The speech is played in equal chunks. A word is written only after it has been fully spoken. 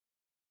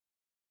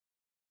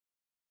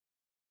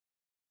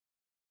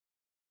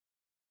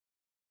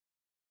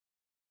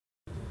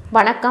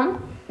வணக்கம்.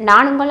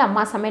 நான் உங்கள்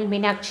அம்மா சமையல்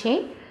மீனாட்சி.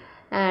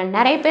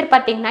 நிறைய பேர்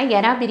பார்த்திங்கன்னா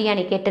எறா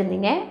பிரியாணி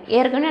கேட்டிருந்தீங்க.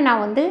 ஏற்கனவே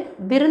நான்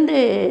விருந்து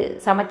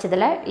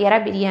சமைச்சதில் எறா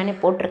பிரியாணி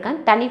போட்டிருக்கேன்.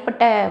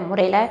 தனிப்பட்ட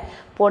முறையில்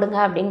போடுங்க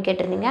அப்படின்னு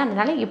கேட்டிருந்தீங்க.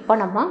 அதனால் இப்போ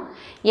நம்ம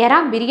எறா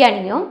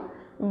பிரியாணியும்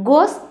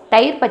கோஸ்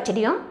தயிர்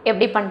பச்சடியும்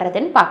எப்படி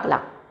பண்ணுறதுன்னு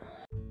பார்க்கலாம்.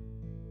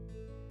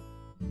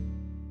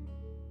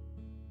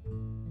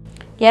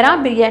 எறா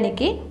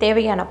பிரியாணிக்கு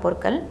தேவையான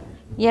பொருட்கள்: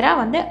 எறா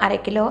 1/2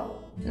 கிலோ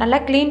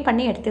நல்லா க்ளீன்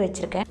பண்ணி எடுத்து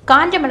வச்சுருக்கேன்.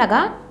 காஞ்ச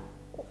மிளகாய்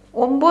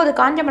 9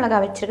 காஞ்ச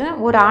மிளகாய் வச்சுருக்கேன்.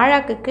 ஒரு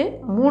ஆழாக்குக்கு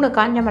 3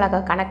 காஞ்ச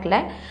மிளகாய் கணக்கில்.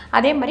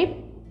 அதே மாதிரி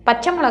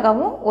பச்சை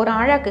மிளகாவும் ஒரு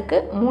ஆழாக்குக்கு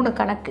 3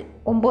 கணக்கு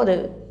 9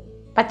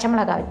 பச்சை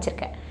மிளகாய்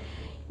வச்சுருக்கேன்.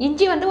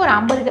 இஞ்சி ஒரு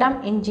 50 கிராம்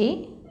இஞ்சி,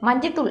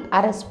 மஞ்சத்தூள்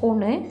 1/2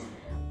 ஸ்பூனு,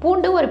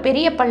 பூண்டு ஒரு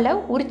பெரிய பல்லை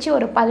உரித்து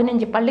ஒரு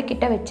 15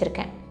 பல்லுக்கிட்ட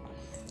வச்சுருக்கேன்.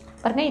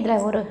 பாருங்கள்,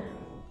 இதில்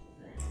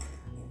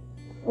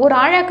ஒரு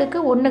ஆழாக்குக்கு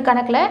 1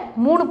 கணக்கில்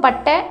 3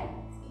 பட்டை,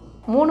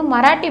 3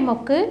 மராட்டி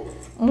மொக்கு,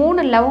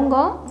 3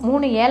 லவங்கம்,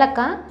 3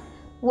 ஏலக்காய்,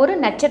 ஒரு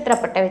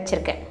நட்சத்திரப்பட்டை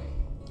வச்சுருக்கேன்.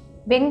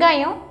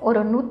 வெங்காயம் ஒரு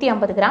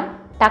 150 கிராம்,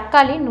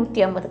 தக்காளி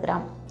 150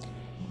 கிராம்.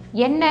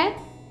 எண்ணெய்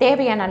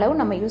தேவையான அளவு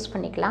நம்ம யூஸ்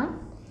பண்ணிக்கலாம்.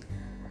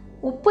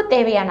 உப்பு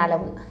தேவையான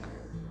அளவு.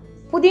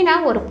 புதினா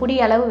ஒரு புடி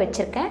அளவு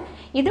வச்சுருக்கேன்.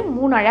 இது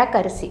 3 அழாக்கு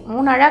அரிசி.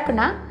 3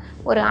 அழாக்குனா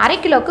ஒரு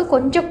 1/2 கிலோவுக்கு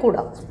கொஞ்சம் கூட.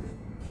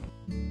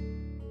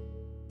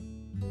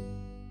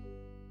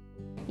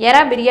 எறா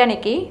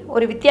பிரியாணிக்கு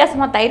ஒரு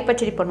வித்தியாசமாக தயிர்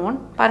பச்சடி பண்ணுவோம்.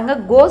 பாருங்கள்,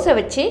 கோஸை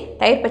வச்சு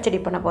தயிர் பச்சடி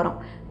பண்ண போகிறோம்.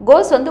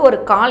 கோஸ் ஒரு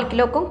 1/4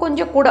 கிலோவுக்கும்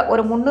கொஞ்சம் கூட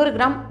ஒரு 300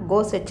 கிராம்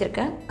கோஸ்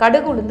வச்சுருக்கேன்.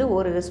 கடுகு உளுந்து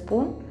 1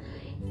 ஸ்பூன்,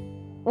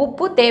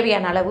 உப்பு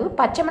தேவையான அளவு,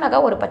 பச்சை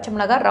மிளகாய் ஒரு பச்சை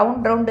மிளகாய்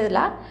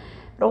ரவுண்டில்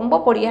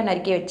ரொம்ப பொடியாக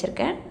நறுக்கி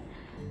வச்சுருக்கேன்.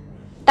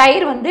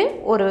 தயிர்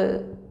ஒரு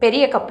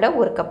பெரிய கப்பில்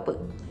 1 கப்பு.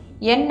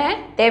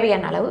 எண்ணெய்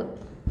தேவையான அளவு.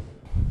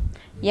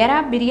 எறா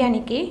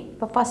பிரியாணிக்கு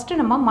இப்போ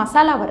ஃபஸ்ட்டு நம்ம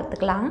மசாலா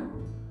வறுத்துக்கலாம்.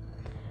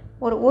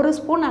 ஒரு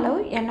ஸ்பூன் அளவு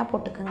எண்ணெய்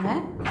போட்டுக்கோங்க.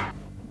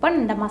 இப்போ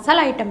இந்த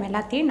மசாலா ஐட்டம்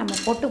எல்லாத்தையும் நம்ம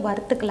போட்டு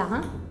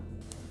வறுத்துக்கலாம்.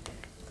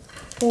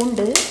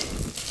 பூண்டு,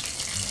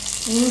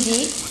 இஞ்சி,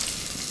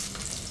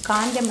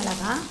 காஞ்ச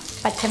மிளகாய்,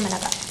 பச்சை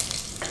மிளகாய்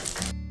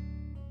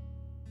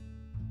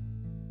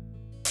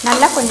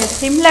நல்லா கொஞ்சம்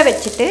சிம்மில்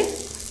வச்சுட்டு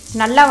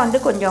நல்லா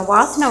கொஞ்சம்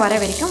வாசனை வர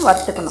வரைக்கும்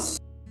வறுத்துக்கணும்.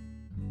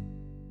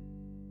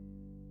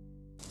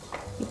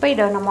 இப்போ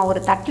இதை நம்ம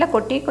ஒரு தட்டில்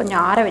கொட்டி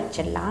கொஞ்சம் ஆற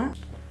வச்சிடலாம்.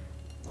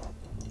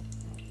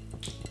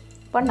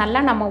 இப்போ நல்லா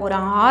நம்ம ஒரு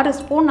 6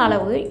 ஸ்பூன்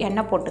அளவு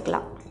எண்ணெய்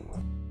போட்டுக்கலாம்.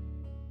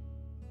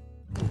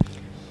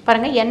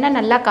 பாருங்கள், எண்ணெய்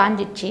நல்லா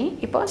காஞ்சிச்சு.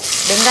 இப்போ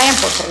வெங்காயம்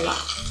போட்டுடலாம்.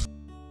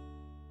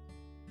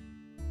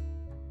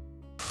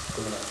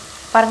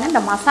 பாருங்கள்,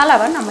 இந்த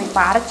மசாலாவை நம்ம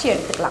இப்போ அரைச்சி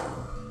எடுத்துக்கலாம்.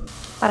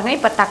 பாருங்கள்,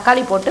 இப்போ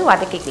தக்காளி போட்டு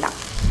வதக்கிக்கலாம்.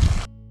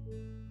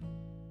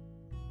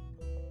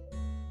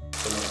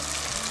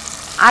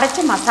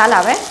 அரைச்ச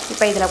மசாலாவை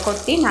இப்போ இதில்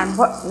கொட்டி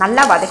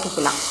நல்லா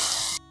வதக்கிக்கலாம்.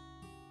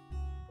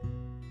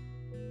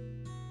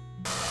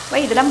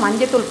 இப்போ இதில்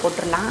மஞ்சத்தூள்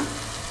போட்டுடலாம்.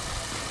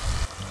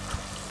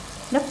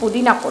 இந்த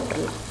புதினா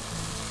போட்டுடலாம்.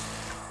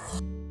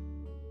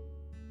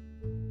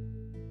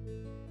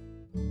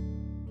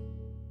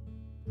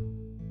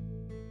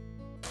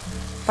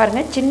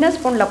 பாருங்கள், சின்ன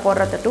ஸ்பூனில்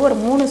போடுறதுட்டு ஒரு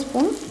 3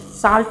 ஸ்பூன்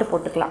சால்ட்டு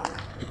போட்டுக்கலாம்.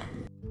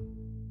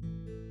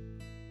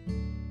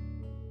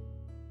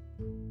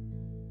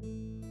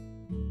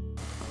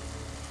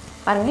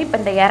 பாருங்கள், இப்போ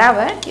இந்த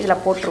எறாவை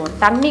இதில் போட்டுருவோம்.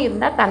 தண்ணி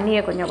இருந்தால்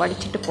தண்ணியை கொஞ்சம்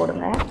வடிச்சிட்டு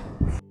போடுங்க.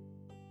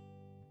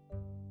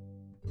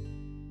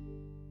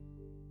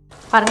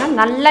 பாருங்கள்,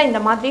 நல்லா இந்த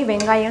மாதிரி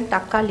வெங்காயம்,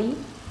 தக்காளி,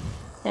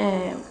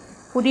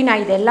 புதினா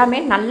இது எல்லாமே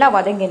நல்லா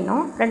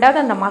வதங்கிடணும். ரெண்டாவது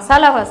அந்த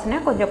மசாலா வாசனை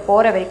கொஞ்சம்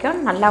போகிற வரைக்கும்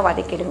நல்லா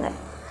வதக்கிடுங்க.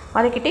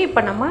 வதக்கிட்டு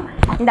இப்போ நம்ம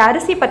இந்த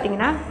அரிசி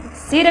பார்த்திங்கன்னா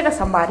சீரக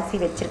சம்பா அரிசி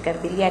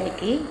வச்சுருக்கேன்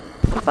பிரியாணிக்கு.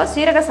 இப்போ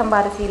சீரக சம்பா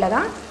அரிசியில்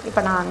தான்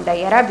இப்போ நான் இந்த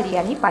எறா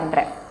பிரியாணி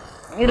பண்ணுறேன்.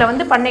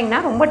 இதில்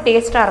பண்ணிங்கன்னா ரொம்ப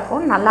டேஸ்ட்டாக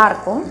இருக்கும்,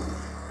 நல்லாயிருக்கும்.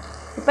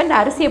 இப்போ இந்த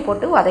அரிசியை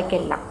போட்டு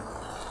வதக்கிடலாம்.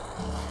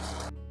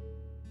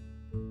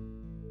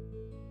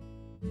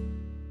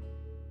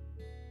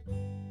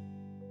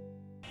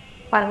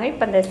 பாருங்கள்,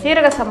 இப்போ இந்த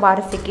சீரக சம்பா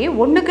அரிசிக்கு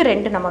 1க்கு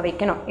 2 நம்ம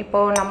வைக்கணும்.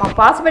 இப்போது நம்ம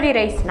பாசுமதி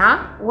ரைஸ்னால்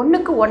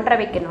 1க்கு 1.5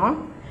 வைக்கணும்.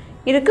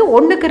 இதுக்கு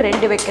 1க்கு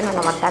 2 வைக்கணும்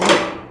நம்ம தண்ணி.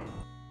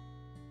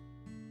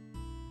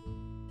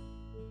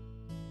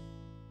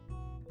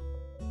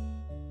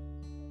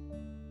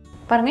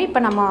 பாருங்கள்,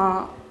 இப்போ நம்ம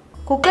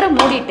குக்கரை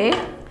மூடிட்டு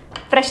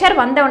ப்ரெஷர்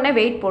வந்தவுடனே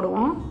வெயிட்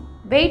போடுவோம்.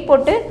 வெயிட்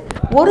போட்டு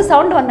ஒரு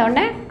சவுண்டு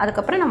வந்தவுடனே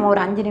அதுக்கப்புறம் நம்ம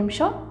ஒரு 5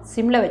 நிமிஷம்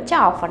சிம்மில் வச்சு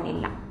ஆஃப்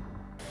பண்ணிடலாம்.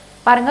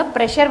 பாருங்கள்,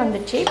 ப்ரெஷர்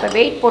வந்துடுச்சு. இப்போ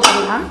வெயிட்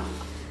போட்டுடலாம்.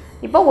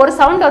 இப்போ ஒரு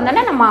சவுண்டு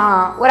வந்தோடனே நம்ம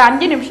ஒரு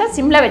 5 நிமிஷம்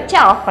சிம்மில் வச்சு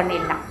ஆஃப்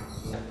பண்ணிடலாம்.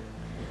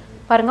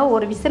 பாருங்கள்,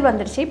 ஒரு விசில்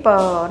வந்துடுச்சு. இப்போ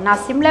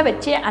நான் சிம்மில்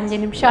வச்சு 5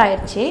 நிமிஷம்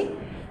ஆயிடுச்சு.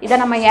 இதை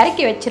நம்ம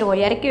இறக்கி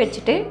வச்சுருவோம். இறக்கி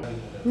வச்சுட்டு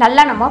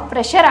நல்லா நம்ம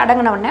ப்ரெஷர்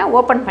அடங்கினவுடனே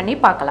ஓப்பன் பண்ணி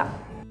பார்க்கலாம்.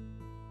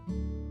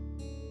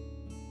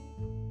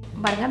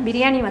 பாருங்கள்,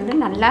 பிரியாணி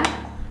நல்லா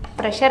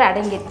ப்ரெஷர்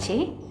அடங்கிடுச்சு.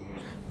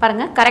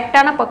 பாருங்கள்,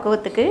 கரெக்டான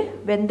பக்குவத்துக்கு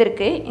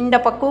வெந்திருக்கு. இந்த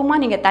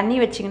பக்குவமாக நீங்கள் தண்ணி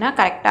வச்சிங்கன்னா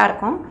கரெக்டாக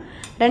இருக்கும்.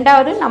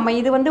 ரெண்டாவது நம்ம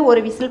இது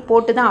ஒரு விசில்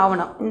போட்டு தான்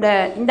ஆகணும்.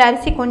 இந்த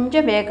அரிசி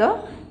கொஞ்சம் வேக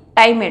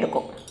டைம்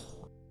எடுக்கும்.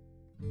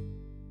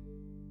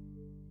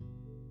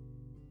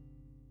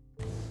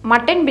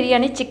 மட்டன்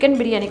பிரியாணி சிக்கன்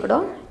பிரியாணி கூட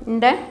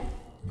இந்த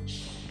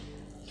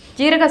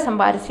ஜீரக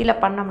சம்பா அரிசியில்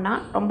பண்ணோம்னா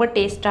ரொம்ப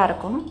டேஸ்ட்டாக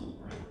இருக்கும்.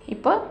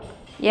 இப்போ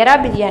எறா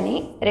பிரியாணி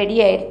ரெடி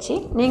ஆயிடுச்சு.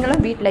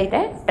 நீங்களும் வீட்டில்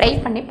இதை ட்ரை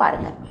பண்ணி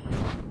பாருங்கள்.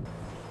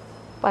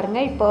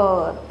 பாருங்கள்,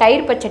 இப்போது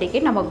தயிர்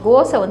பச்சடிக்கு நம்ம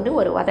கோஸை வந்து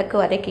ஒரு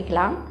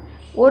வதக்கிக்கலாம்.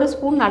 1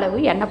 ஸ்பூன் அளவு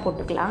எண்ணெய்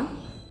போட்டுக்கலாம்.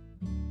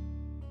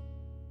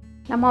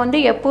 நம்ம வந்து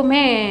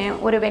எப்பவுமே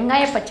ஒரு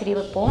வெங்காய பச்சடி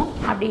வைப்போம்,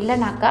 அப்படி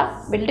இல்லைனாக்கா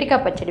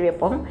வெள்ளரிக்காய் பச்சடி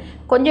வைப்போம்.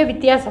 கொஞ்சம்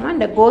வித்தியாசமாக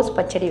இந்த கோஸ்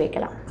பச்சடி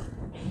வைக்கலாம்.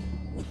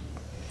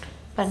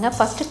 பாருங்கள்,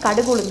 ஃபஸ்ட்டு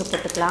கடுகு உளுந்து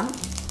போட்டுக்கலாம்.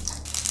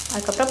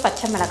 அதுக்கப்புறம்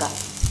பச்சை மிளகாய்.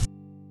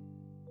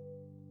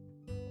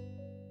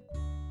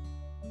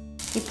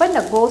 இப்போ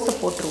இந்த கோஸை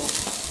போட்டுருவோம்.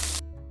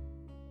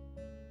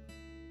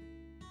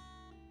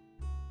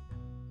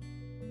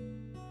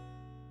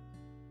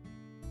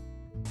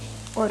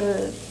 ஒரு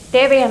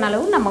தேவையான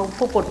அளவு நம்ம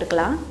உப்பு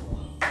போட்டுக்கலாம்.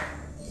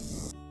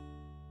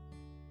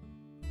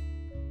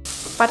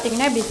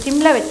 பார்த்திங்கன்னா இப்படி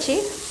சிம்மில் வச்சு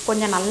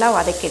கொஞ்சம் நல்லா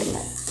வதக்கிடுங்க.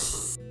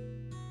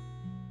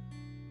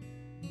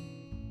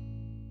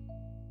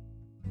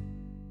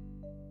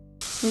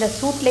 இந்த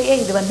சூட்லேயே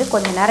இது வந்து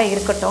கொஞ்சம் நேரம்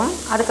இருக்கட்டும்.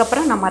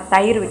 அதுக்கப்புறம் நம்ம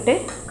தயிர் விட்டு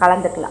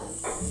கலந்துக்கலாம்.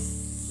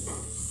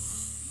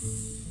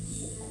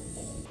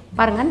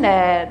 பாருங்கள், இந்த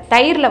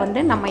தயிரில் வந்து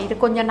நம்ம இது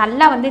கொஞ்சம்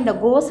நல்லா வந்து இந்த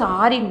கோஸ்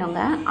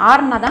ஆறிடணுங்க.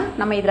 ஆறினா தான்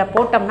நம்ம இதில்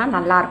போட்டோம்னா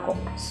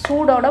நல்லாயிருக்கும்.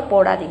 சூடோடு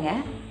போடாதீங்க.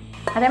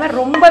 அதே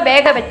மாதிரி ரொம்ப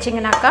வேக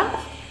வச்சிங்கனாக்கா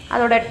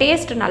அதோட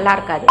டேஸ்ட்டு நல்லா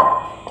இருக்காது.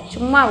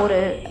 சும்மா ஒரு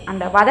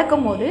அந்த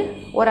வதக்கும் போது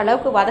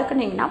ஓரளவுக்கு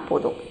வதக்குனிங்கன்னா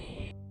போதும்.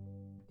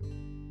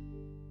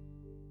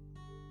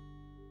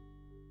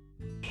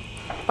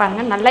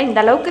 பாருங்கள், நல்லா இந்த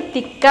அளவுக்கு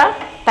திக்காக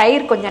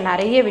தயிர் கொஞ்சம்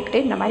நிறைய விட்டு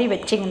இந்த மாதிரி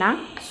வச்சிங்கன்னா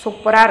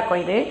சூப்பராக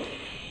இருக்கும். இது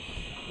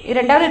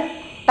ரெண்டாவது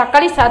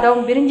தக்காளி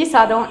சாதம், பிரிஞ்சி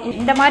சாதம்,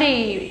 இந்த மாதிரி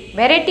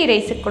வெரைட்டி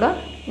ரைஸுக்கு கூட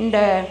இந்த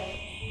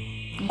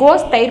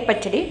கோஸ் தயிர்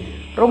பச்சடி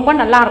ரொம்ப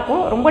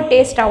நல்லாயிருக்கும். ரொம்ப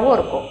டேஸ்ட்டாகவும்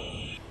இருக்கும்.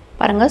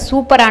 பாருங்கள்,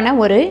 சூப்பரான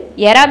ஒரு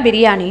எறா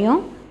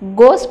பிரியாணியும்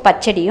கோஸ்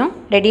பச்சடியும்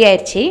ரெடி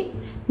ஆயிடுச்சு.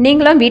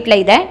 நீங்களும்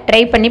வீட்டில் இதை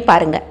ட்ரை பண்ணி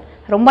பாருங்கள்.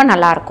 ரொம்ப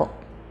நல்லாயிருக்கும்.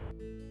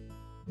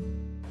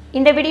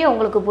 இந்த வீடியோ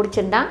உங்களுக்கு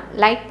பிடிச்சிருந்தா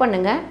லைக்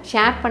பண்ணுங்கள்,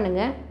 ஷேர்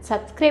பண்ணுங்கள்,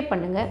 சப்ஸ்கிரைப்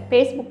பண்ணுங்கள்,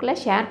 ஃபேஸ்புக்கில்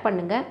ஷேர்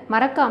பண்ணுங்கள்,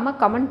 மறக்காமல்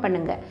கமெண்ட்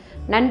பண்ணுங்கள்.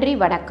 நன்றி,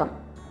 வணக்கம்.